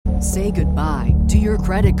Say goodbye to your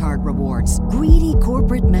credit card rewards. Greedy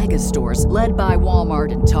corporate mega stores, led by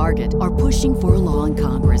Walmart and Target, are pushing for a law in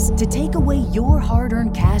Congress to take away your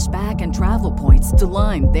hard-earned cash back and travel points to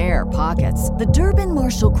line their pockets. The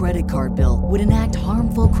Durbin-Marshall credit card bill would enact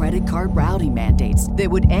harmful credit card routing mandates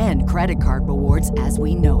that would end credit card rewards as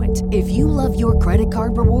we know it. If you love your credit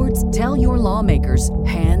card rewards, tell your lawmakers,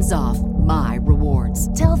 hands off my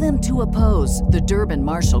rewards. Tell them to oppose the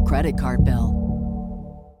Durbin-Marshall credit card bill.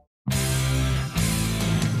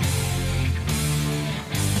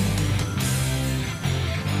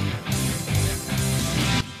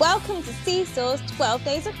 Welcome to Seesaw's 12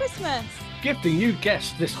 Days of Christmas. Gifting you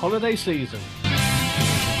guests this holiday season.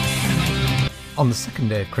 On the second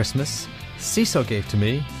day of Christmas, Seesaw gave to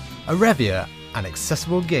me Arevya and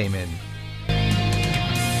accessible gaming.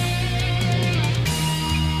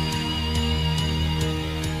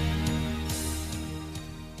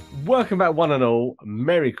 Welcome back, one and all.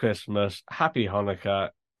 Merry Christmas, Happy Hanukkah,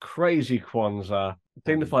 Crazy Kwanzaa,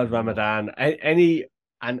 Dignified Ramadan, any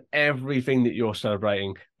and everything that you're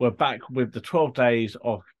celebrating. We're back with the 12 days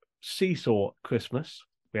of Seesaw Christmas.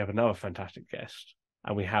 We have another fantastic guest,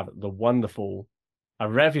 and we have the wonderful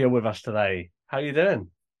Arevya with us today. How are you doing?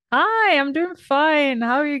 Hi, I'm doing fine.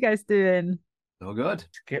 How are you guys doing? All good.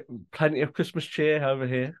 Get plenty of Christmas cheer over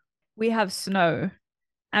here. We have snow,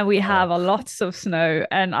 and we have a lots of snow,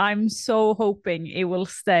 and I'm so hoping it will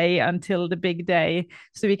stay until the big day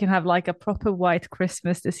so we can have like a proper white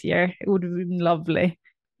Christmas this year. It would be lovely.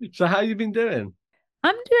 So how you been doing?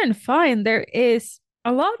 I'm doing fine. There is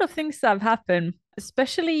a lot of things that have happened,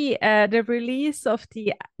 especially the release of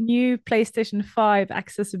the new PlayStation 5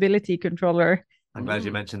 accessibility controller. I'm glad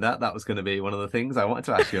you mentioned that. That was going to be one of the things I wanted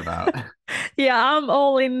to ask you about. Yeah, I'm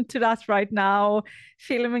all into that right now.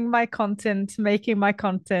 Filming my content,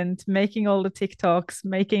 making all the TikToks,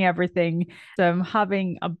 making everything. So I'm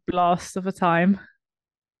having a blast of a time.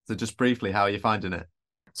 So just briefly, how are you finding it?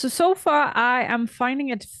 So far, I am finding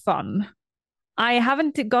it fun. I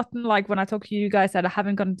haven't gotten, like, when I talk to you guys, that I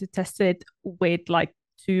haven't gotten to test it with, like,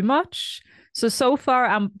 too much. So far,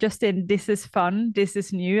 I'm just in, this is fun, this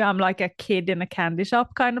is new. I'm like a kid in a candy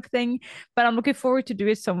shop kind of thing. But I'm looking forward to do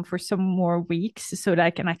it for some more weeks so that I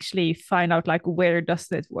can actually find out, like, where does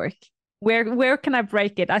it work? Where can I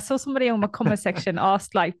break it? I saw somebody on my comment section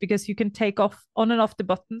asked, like, because you can take off on and off the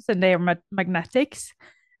buttons and they are magnetics.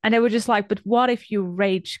 And they were just like, but what if you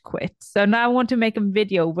rage quit? So now I want to make a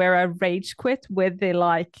video where I rage quit with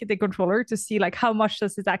the controller to see like how much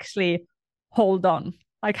does it actually hold on?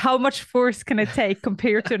 Like how much force can it take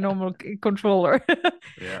compared to a normal controller?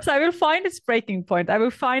 Yeah. So I will find its breaking point. I will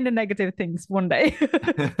find the negative things one day.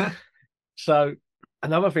 So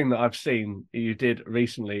another thing that I've seen you did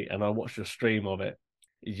recently, and I watched a stream of it,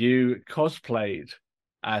 you cosplayed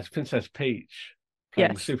as Princess Peach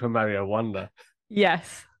playing Super Mario Wonder.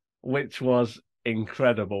 Yes. Which was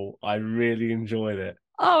incredible. I really enjoyed it.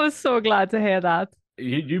 I was so glad to hear that.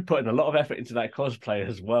 You put in a lot of effort into that cosplay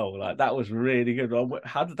as well. Like that was really good.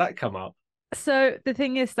 How did that come up? So the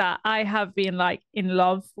thing is that I have been like in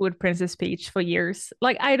love with Princess Peach for years.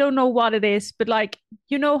 Like I don't know what it is, but like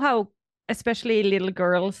you know how especially little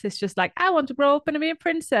girls, it's just like I want to grow up and be a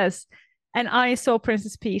princess. And I saw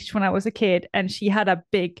Princess Peach when I was a kid, and she had a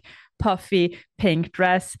big puffy pink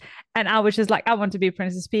dress, and I was just like, I want to be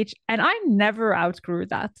Princess Peach, and I never outgrew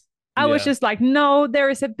that. I was just like, no, there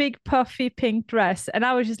is a big puffy pink dress, and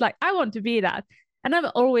I was just like, I want to be that. And I've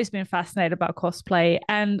always been fascinated about cosplay,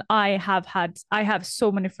 and I have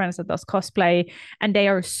so many friends that does cosplay, and they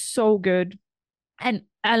are so good, and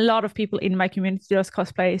a lot of people in my community does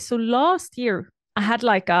cosplay. So last year I had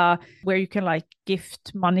like where you can like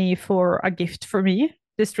gift money for a gift for me,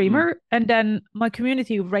 the streamer. And then my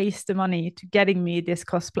community raised the money to getting me this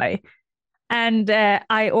cosplay. And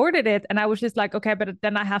I ordered it and I was just like, okay, but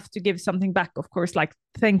then I have to give something back, of course, like,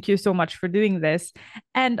 thank you so much for doing this.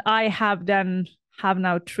 And I have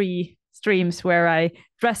now 3 streams where I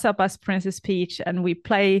dress up as Princess Peach and we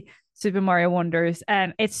play Super Mario Wonders,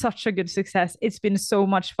 and it's such a good success. It's been so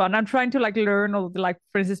much fun. I'm trying to like learn all the like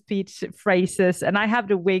Princess Peach phrases, and I have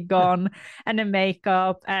the wig on and the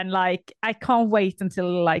makeup, and like I can't wait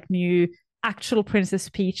until like new actual Princess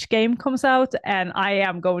Peach game comes out, and I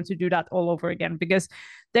am going to do that all over again because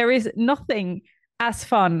there is nothing as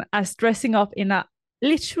fun as dressing up in a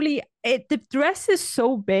the dress is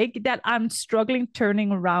so big that I'm struggling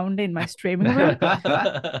turning around in my streaming room.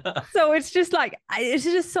 So it's just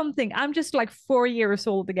something. I'm just like 4 years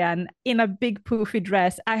old again in a big poofy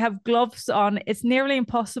dress. I have gloves on. It's nearly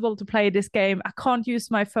impossible to play this game. I can't use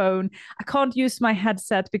my phone. I can't use my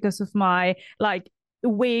headset because of my like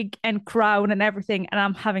wig and crown and everything. And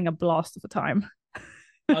I'm having a blast of a time.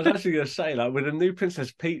 I was actually going to say, like, with the new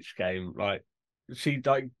Princess Peach game, like, she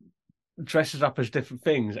like dresses up as different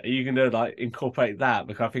things. Are you going to like incorporate that?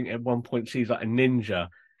 Because I think at one point she's like a ninja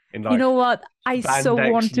in like You know what? I so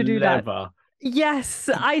spandex want to do that. leather. Yes,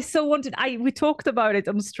 I so wanted. We talked about it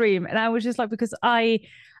on stream, and I was just like, because I'm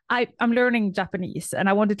learning Japanese, and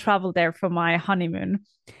I want to travel there for my honeymoon.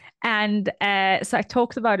 And so I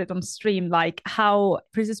talked about it on stream, like how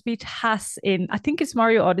Princess Peach has in, I think it's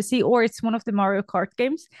Mario Odyssey or it's one of the Mario Kart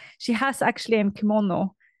games. She has actually a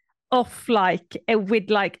kimono of like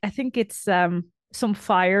with like I think it's some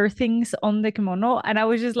fire things on the kimono, and I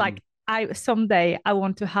was just like, I someday I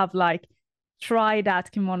want to have like try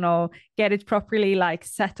that kimono, get it properly like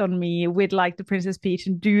set on me with like the Princess Peach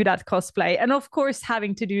and do that cosplay. And of course,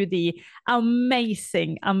 having to do the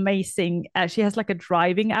amazing, she has like a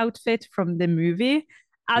driving outfit from the movie.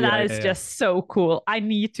 And that is just so cool. I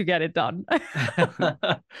need to get it done.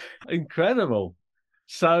 Incredible.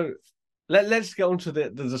 So let's get on to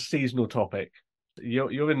the seasonal topic.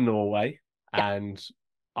 You're in Norway, and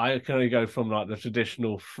I can only go from like the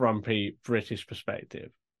traditional frumpy British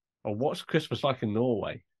perspective. Or what's Christmas like in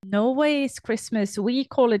Norway? Norway's Christmas, we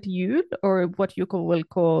call it Jul, or what you will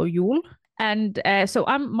call Jul. And so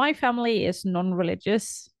my family is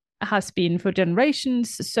non-religious, has been for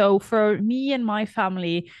generations. So for me and my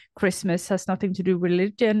family, Christmas has nothing to do with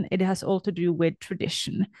religion. It has all to do with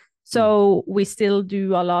tradition. So we still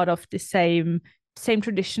do a lot of the same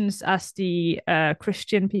traditions as the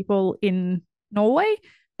Christian people in Norway,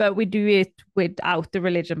 but we do it without the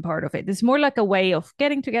religion part of it. It's more like a way of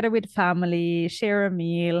getting together with family, share a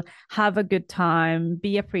meal, have a good time,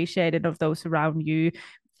 be appreciated of those around you,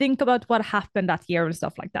 think about what happened that year and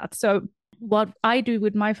stuff like that. So what I do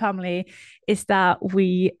with my family is that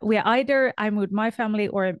we either I'm with my family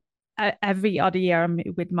or every other year I'm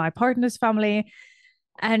with my partner's family.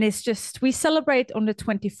 And it's just, we celebrate on the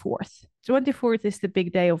 24th. 24th is the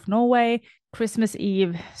big day of Norway, Christmas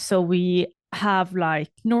Eve. So we have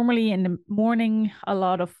like normally in the morning, a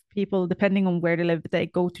lot of people, depending on where they live, they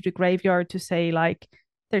go to the graveyard to say like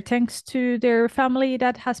their thanks to their family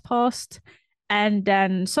that has passed. And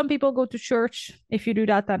then some people go to church. If you do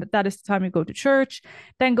that is the time you go to church,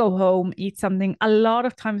 then go home, eat something. A lot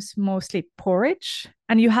of times, mostly porridge.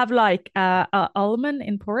 And you have like a almond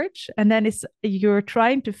in porridge. And then you're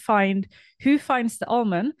trying to find who finds the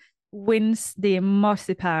almond wins the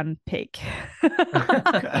marzipan pig.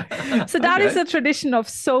 So that is a tradition of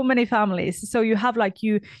so many families. So you have like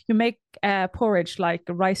you make porridge, like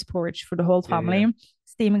a rice porridge for the whole family,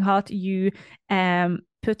 steaming hot. You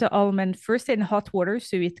put the almond first in hot water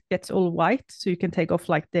so it gets all white, so you can take off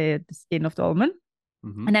like the skin of the almond.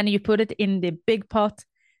 And then you put it in the big pot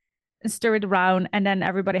and stir it around, and then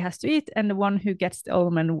everybody has to eat, and the one who gets the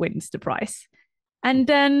almond wins the prize. And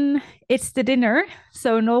then it's the dinner.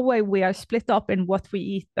 So in Norway, we are split up in what we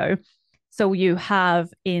eat though. So you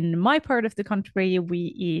have, in my part of the country, we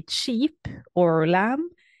eat sheep or lamb,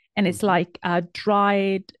 and it's like a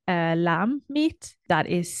dried lamb meat that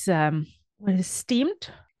is steamed.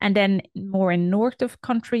 And then more in north of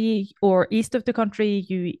country or east of the country,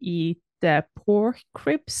 you eat the pork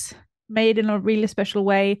ribs made in a really special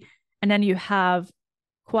way. And then you have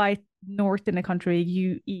quite north in the country,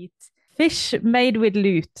 you eat fish made with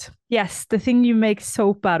lute. Yes, the thing you make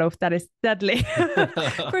soap out of that is deadly.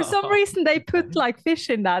 For some reason, they put like fish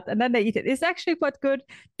in that and then they eat it. It's actually quite good.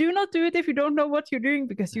 Do not do it if you don't know what you're doing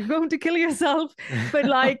because you're going to kill yourself. But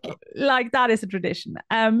like that is a tradition.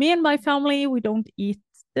 Me and my family, we don't eat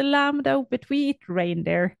the lamb though, but we eat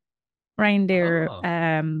reindeer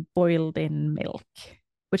boiled in milk,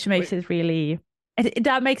 which makes it really,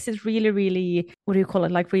 that makes it really, really, what do you call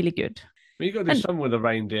it? Like really good. But you got to do something with a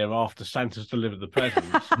reindeer after Santa's delivered the presents.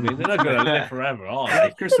 I mean, they're not going to live forever, are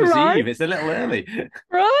they? Christmas Eve, it's a little early.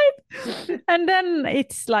 Right? And then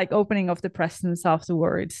it's like opening of the presents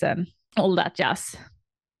afterwards and all that jazz.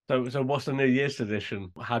 So what's the New Year's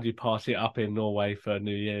tradition? How do you party it up in Norway for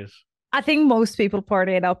New Year's? I think most people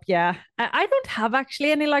party it up, yeah. I don't have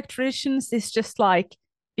actually any like traditions. It's just like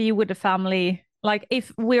be with the family. Like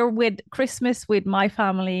if we're with Christmas with my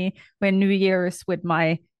family, when New Year's with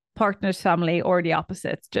my partner's family, or the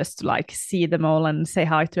opposite, just to like see them all and say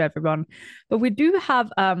hi to everyone. But we do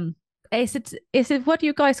have is it what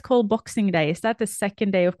you guys call Boxing Day? Is that the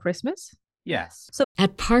second day of Christmas? Yes. So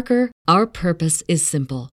At Parker, our purpose is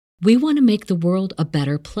simple. We want to make the world a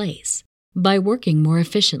better place by working more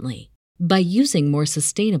efficiently, by using more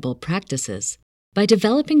sustainable practices, by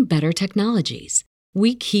developing better technologies.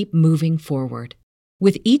 We keep moving forward.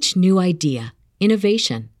 With each new idea,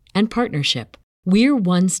 innovation, and partnership, we're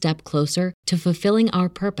one step closer to fulfilling our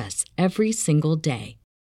purpose every single day.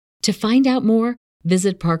 To find out more,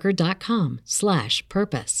 Visit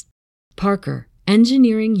parker.com/purpose. Parker,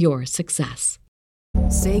 engineering your success.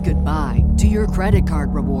 Say goodbye to your credit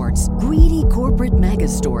card rewards. Greedy corporate mega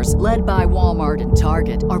stores, led by Walmart and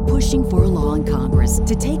Target, are pushing for a law in Congress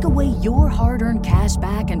to take away your hard-earned cash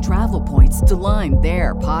back and travel points to line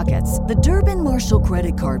their pockets. The Durbin-Marshall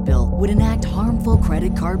credit card bill would enact harmful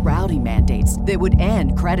credit card routing mandates that would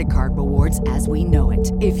end credit card rewards as we know it.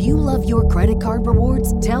 If you love your credit card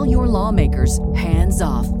rewards, tell your lawmakers, hands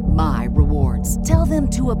off my rewards. Tell them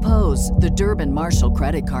to oppose the Durbin-Marshall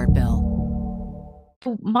credit card bill.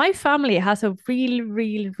 My family has a really,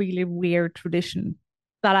 really, really weird tradition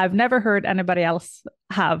that I've never heard anybody else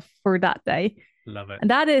have for that day. Love it. And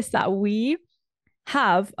that is that we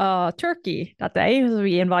have a turkey that day. So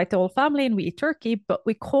we invite the whole family and we eat turkey, but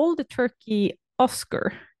we call the turkey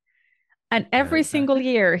Oscar. And every single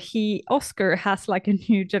year, Oscar has like a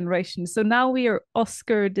new generation. So now we are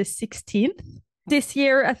Oscar the 16th. This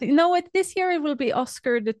year, this year it will be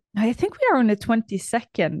Oscar I think we are on the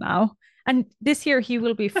 22nd now. And this year he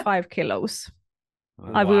will be 5 kilos.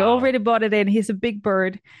 Wow. We already bought it in. He's a big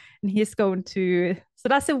bird and he's going to... So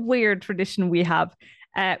that's a weird tradition we have.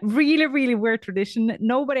 Really, really weird tradition.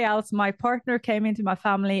 Nobody else. My partner came into my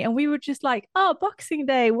family and we were just like, oh, Boxing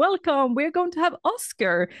Day, welcome. We're going to have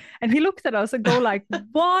Oscar. And he looked at us and go like,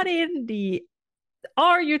 what in the...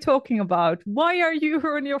 are you talking about? Why are you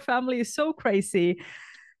and your family so crazy?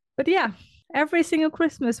 But yeah, every single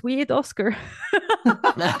Christmas we eat Oscar.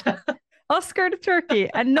 Oscar the turkey,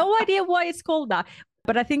 and no idea why it's called that.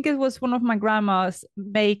 But I think it was one of my grandmas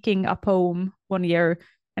making a poem one year,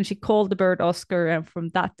 and she called the bird Oscar, and from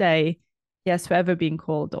that day, he has forever been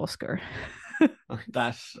called Oscar.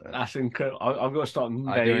 That's incredible. I'm going to start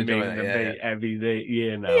naming them every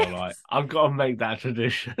year now. Yes. Like I've got to make that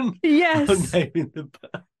tradition. Yes. Naming the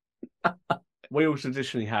bird. We also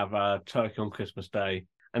traditionally have turkey on Christmas Day,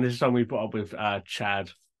 and this is something we brought up with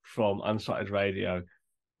Chad from Unsighted Radio.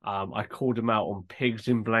 I called him out on pigs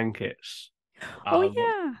in blankets.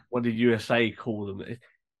 What the USA call them,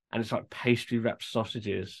 and it's like pastry wrapped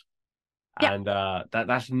sausages, and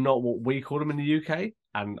that's not what we call them in the UK.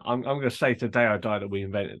 And I'm going to say today I die that we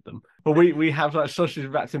invented them. But we have like sausages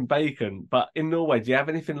wrapped in bacon. But in Norway, do you have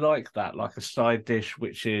anything like that, like a side dish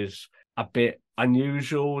which is a bit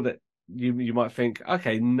unusual that you might think,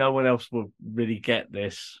 okay, no one else will really get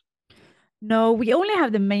this? No, we only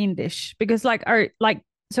have the main dish because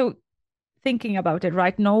so thinking about it,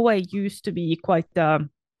 right? Norway used to be quite a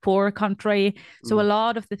poor country. So a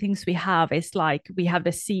lot of the things we have is like we have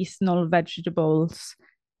the seasonal vegetables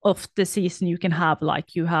of the season you can have.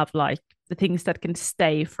 Like you have like the things that can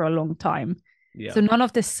stay for a long time. Yeah. So none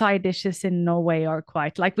of the side dishes in Norway are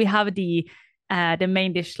quite like we have the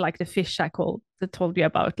main dish, like the fish I told you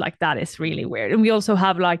about, like that is really weird. And we also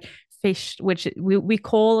have like fish, which we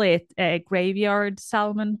call it a graveyard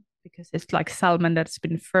salmon, because it's like salmon that's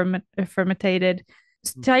been fermented. It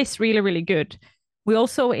tastes really, really good. We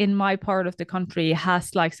also, in my part of the country,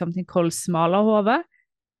 has like something called smalahove.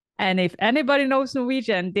 And if anybody knows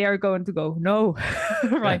Norwegian, they are going to go, no,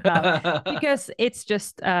 right now. Because it's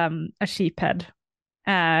just a sheep head.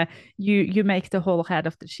 You make the whole head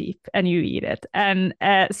of the sheep and you eat it. And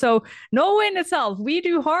so Norway in itself, we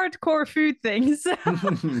do hardcore food things.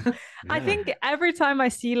 I think every time I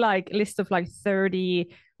see like a list of like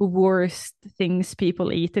 30 worst things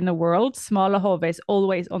people eat in the world, smalahove is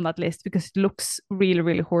always on that list because it looks really,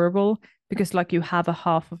 really horrible, because like you have a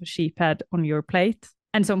half of a sheep head on your plate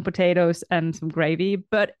and some potatoes and some gravy,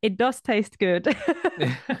 but it does taste good.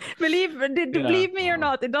 Believe me or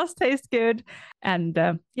not, it does taste good.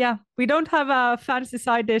 And we don't have a fancy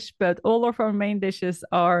side dish, but all of our main dishes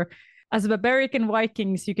are as barbaric and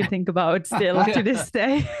Vikings you can think about still to this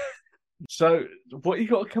day. So what you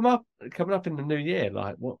got coming up in the new year?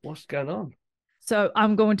 Like what's going on? So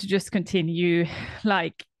I'm going to just continue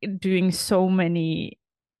like doing so many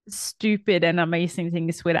stupid and amazing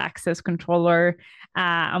things with access controller.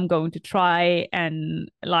 I'm going to try and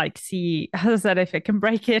like see, as I said, if I can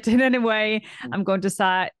break it in any way. I'm going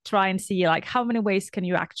to try and see like how many ways can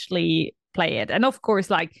you actually play it, and of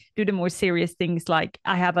course like do the more serious things. Like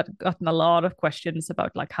I have gotten a lot of questions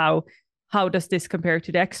about like how does this compare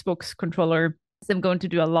to the Xbox controller. So I'm going to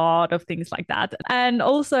do a lot of things like that. And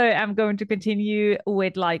also I'm going to continue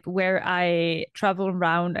with like where I travel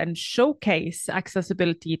around and showcase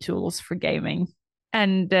accessibility tools for gaming.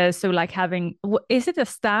 And so like having, is it a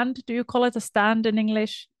stand? Do you call it a stand in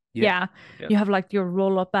English? Yeah. You have like your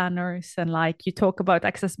roll-up banners and like you talk about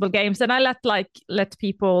accessible games. And I let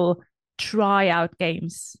people try out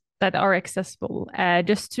games that are accessible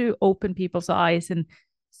just to open people's eyes and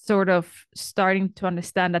sort of starting to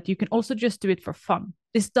understand that you can also just do it for fun.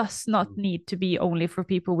 This does not need to be only for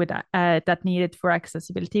people with that need it for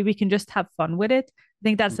accessibility. We can just have fun with it. I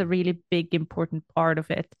think that's a really big, important part of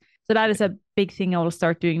it. So that is a big thing I will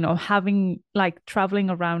start doing now, having like traveling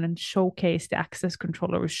around and showcase the access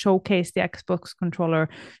controller, showcase the Xbox controller,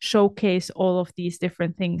 showcase all of these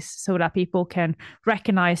different things so that people can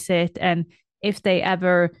recognize it. And if they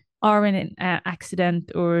ever are in an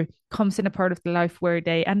accident or comes in a part of their life where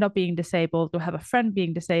they end up being disabled or have a friend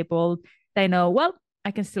being disabled, they know, well,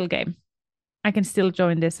 I can still game. I can still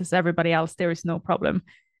join this as everybody else. There is no problem.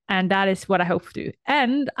 And that is what I hope to do.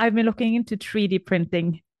 And I've been looking into 3D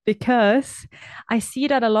printing because I see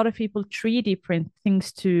that a lot of people 3D print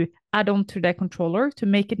things to add on to their controller to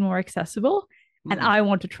make it more accessible. And I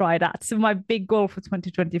want to try that. So my big goal for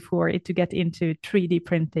 2024 is to get into 3D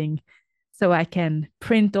printing so I can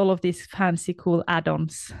print all of these fancy, cool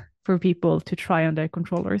add-ons for people to try on their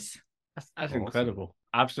controllers. That's awesome. Incredible.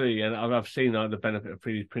 Absolutely. And I've seen the benefit of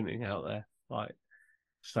 3D printing out there. Like,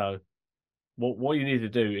 so what you need to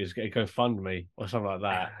do is get a GoFundMe or something like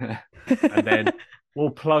that. And then we'll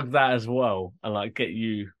plug that as well and like get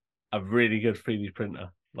you a really good 3D printer.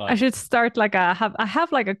 Like, I should start like I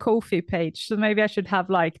have like a Ko-fi page, so maybe I should have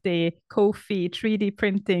like the Ko-fi 3D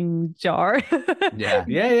printing jar.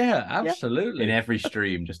 Yeah, absolutely. In every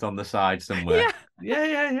stream, just on the side somewhere.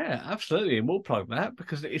 Yeah, absolutely. And we'll plug that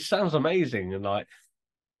because it sounds amazing. And like,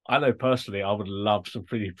 I know personally, I would love some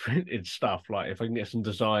 3D printed stuff. Like if I can get some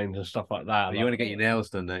designs and stuff like that. Well, you want to get your nails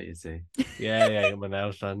done, don't you? See? Yeah, get my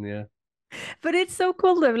nails done. Yeah. But it's so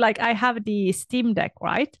cool though. Like I have the Steam Deck,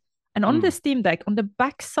 right? And on the Steam Deck, on the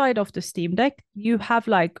back side of the Steam Deck, you have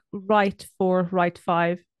like right 4, right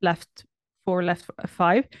 5, left 4, left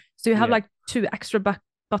 5. So you have like 2 extra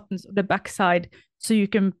buttons on the back side, so you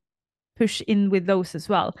can push in with those as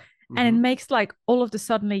well. And it makes like all of the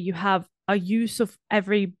suddenly you have a use of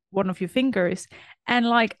every one of your fingers. And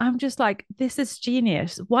like, I'm just like, this is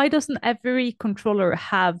genius. Why doesn't every controller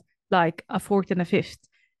have like a 4th and a 5th?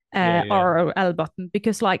 Or L button,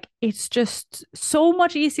 because like it's just so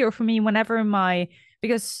much easier for me whenever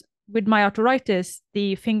because with my arthritis,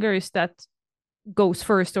 the fingers that goes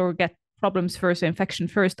first or get problems first or infection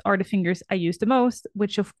first are the fingers I use the most,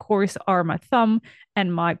 which of course are my thumb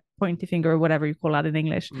and my pointy finger, or whatever you call that in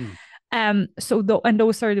English. And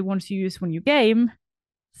those are the ones you use when you game.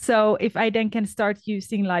 So if I then can start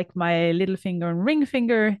using like my little finger and ring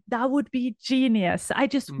finger, that would be genius. I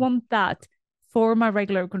just want that for my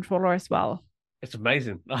regular controller as well. It's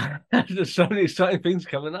amazing. There's so many exciting things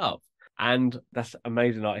coming up. And that's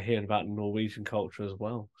amazing, like hearing about Norwegian culture as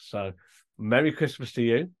well. So Merry Christmas to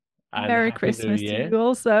you. And Merry Christmas to you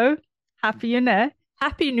also. Happy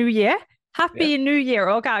New Year. Happy New Year.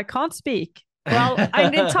 Okay, I can't speak. Well,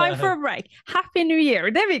 I'm in time for a break. Happy New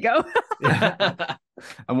Year. There we go.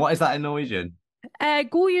 And what is that in Norwegian? God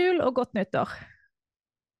jul og godt nyttår.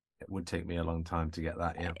 It would take me a long time to get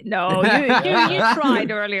that, yeah. No, you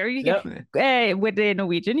tried earlier. With the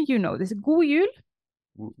Norwegian, you know this. God jul.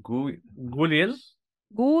 God jul.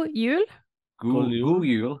 God jul. God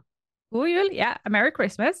jul. God jul, yeah. Merry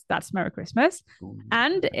Christmas. That's Merry Christmas.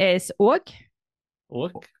 And is og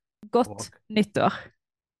godt nyttår.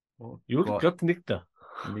 Godt nyttår.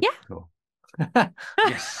 Yeah.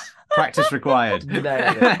 Yes. Practice required.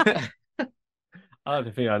 I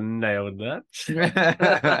don't think I nailed that.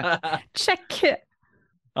 Check.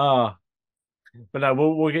 But no,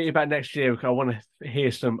 we'll get you back next year because I want to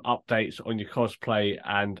hear some updates on your cosplay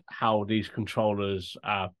and how these controllers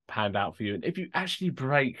panned out for you. And if you actually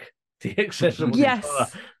break the accessible controller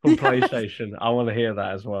from PlayStation, I want to hear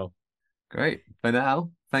that as well. Great. For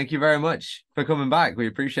now, thank you very much for coming back. We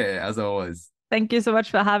appreciate it as always. Thank you so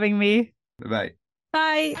much for having me. Bye.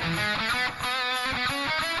 Bye.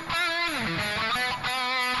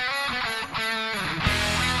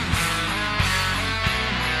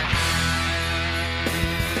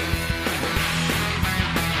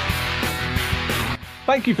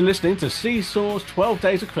 Thank you for listening to Seesaw's 12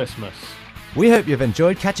 Days of Christmas. We hope you've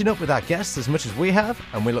enjoyed catching up with our guests as much as we have,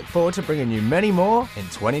 and we look forward to bringing you many more in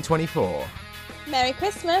 2024. Merry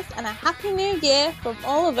Christmas and a Happy New Year from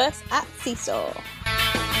all of us at Seesaw.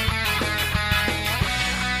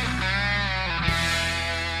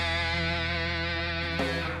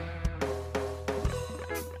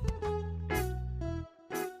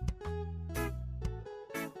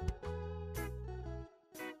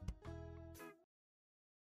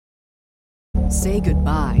 Say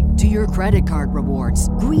goodbye to your credit card rewards.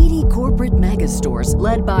 Greedy corporate mega stores,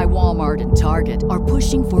 led by Walmart and Target, are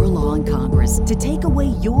pushing for a law in Congress to take away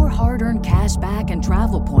your hard-earned cash back and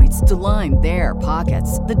travel points to line their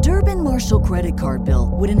pockets. The Durbin-Marshall credit card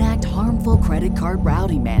bill would enact harmful credit card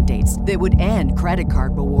routing mandates that would end credit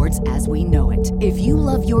card rewards as we know it. If you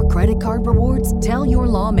love your credit card rewards, tell your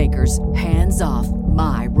lawmakers, hands off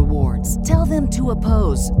my rewards. Tell them to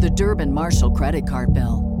oppose the Durbin-Marshall credit card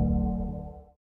bill.